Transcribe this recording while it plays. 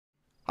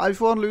Hi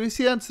everyone, Lewis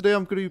here, and today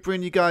I'm going to be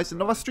bringing you guys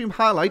another stream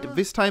highlight,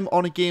 this time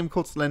on a game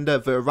called Slender,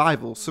 The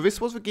Arrival. So this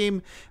was a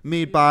game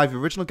made by the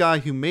original guy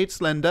who made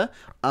Slender,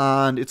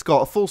 and it's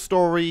got a full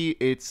story.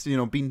 It's,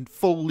 been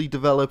fully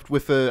developed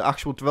with an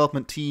actual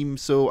development team,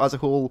 so as a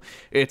whole,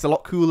 it's a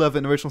lot cooler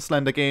than the original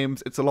Slender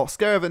games. It's a lot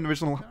scarier than the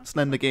original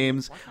Slender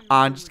games,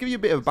 and just to give you a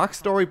bit of a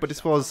backstory, but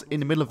this was in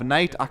the middle of the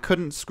night. I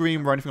couldn't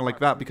scream or anything like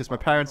that because my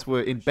parents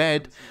were in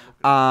bed,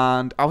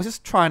 and I was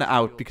just trying it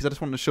out because I just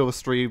wanted to show the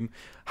stream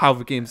how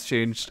the game's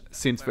changed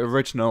since the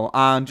original.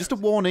 And just a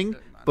warning,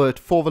 but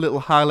for the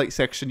little highlight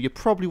section, you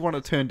probably want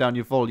to turn down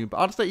your volume. But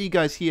I'll just let you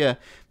guys hear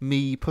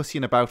me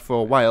pussying about for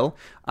a while,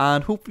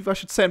 and hopefully I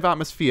should set the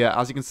atmosphere.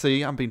 As you can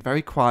see, I'm being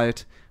very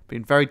quiet,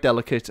 being very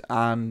delicate,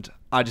 and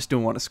I just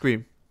don't want to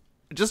scream.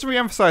 Just to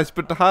re-emphasize,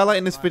 but the highlight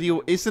in this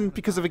video isn't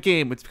because of a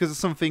game, it's because of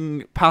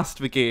something past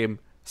the game.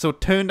 So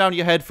turn down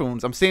your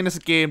headphones. I'm saying this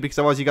again because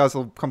otherwise you guys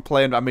will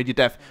complain that I made you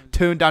deaf.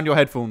 Turn down your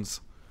headphones.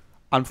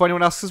 And for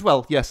anyone else as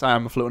well, yes, I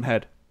am a floating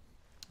head.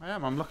 I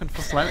am, I'm looking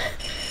for Slender.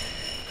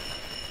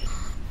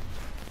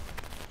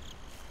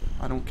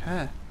 I don't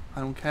care. I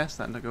don't care,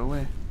 Slender, go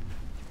away.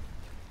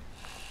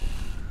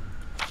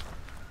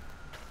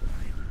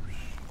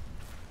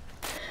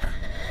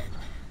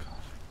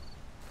 God.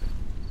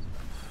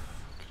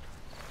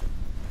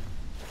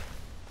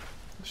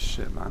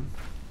 Shit, man.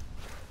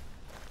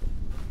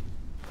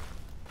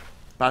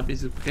 Bad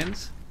music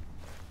begins.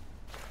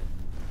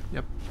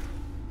 Yep.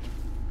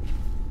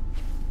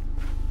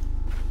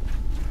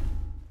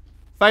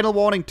 Final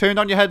warning, turn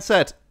down your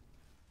headset.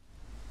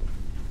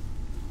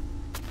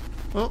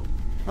 Oh,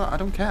 I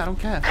don't care, I don't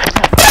care.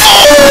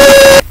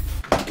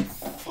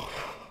 For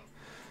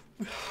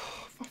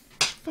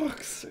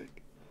fuck's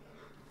sake.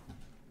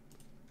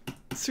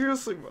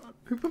 Seriously, man,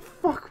 who the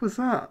fuck was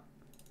that?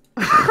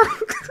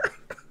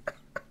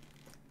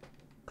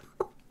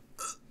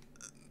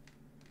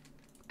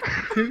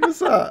 Who was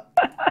that?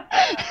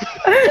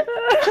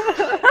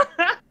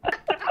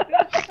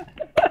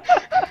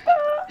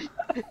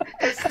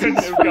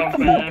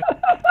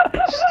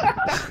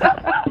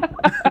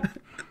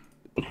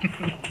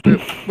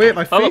 Wait,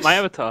 my face. Oh, look, my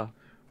avatar.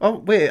 Oh,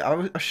 wait,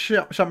 I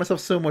shot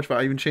myself so much that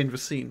I even changed the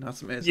scene.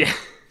 That's amazing. Yeah.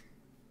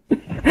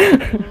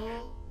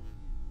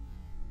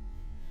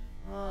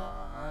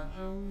 I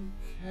don't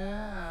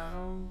care. I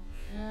don't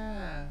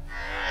care.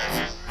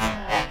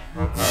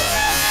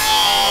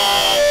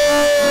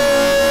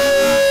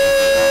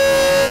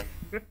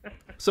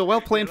 So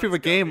while playing through the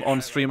game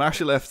on stream, I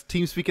actually left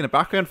TeamSpeak in the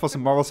background for some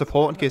moral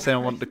support in case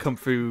anyone wanted to come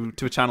through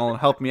to a channel and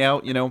help me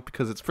out,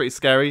 because it's pretty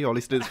scary, or at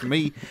least it is for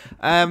me.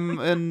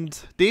 And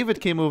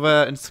David came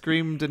over and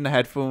screamed in the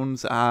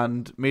headphones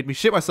and made me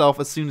shit myself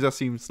as soon as I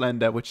seen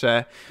Slender, which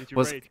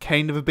was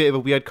kind of a bit of a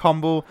weird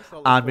combo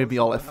and made me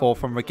all let fall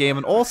from the game.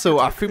 And also,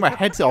 I threw my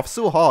headset off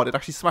so hard, it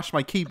actually smashed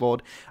my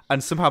keyboard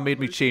and somehow made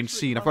me change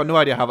scene. I've got no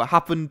idea how that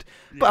happened,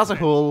 but as a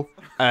whole,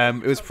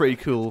 it was pretty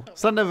cool.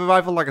 Slender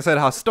Arrival, like I said,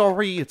 has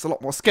story. It's a lot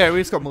more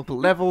scary. It's got multiple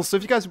levels. So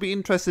if you guys would be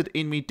interested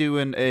in me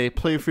doing a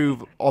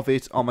playthrough of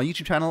it on my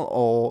YouTube channel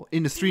or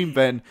in the stream,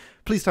 then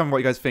please tell me what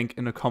you guys think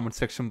in the comment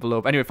section below.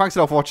 But anyway, thanks a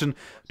lot for watching.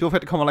 Don't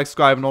forget to comment, like,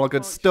 subscribe, and all that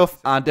good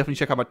stuff. And definitely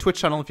check out my Twitch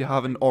channel if you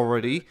haven't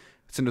already.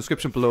 It's in the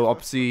description below.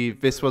 Obviously,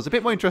 this was a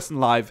bit more interesting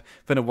live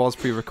than it was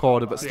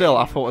pre-recorded, but still,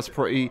 I thought it was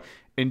pretty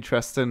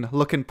interesting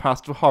looking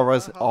past the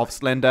horrors of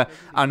Slender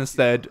and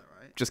instead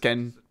just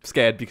getting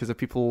scared because of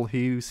people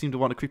who seem to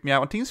want to creep me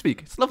out on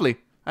TeamSpeak. It's lovely.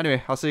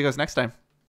 Anyway, I'll see you guys next time.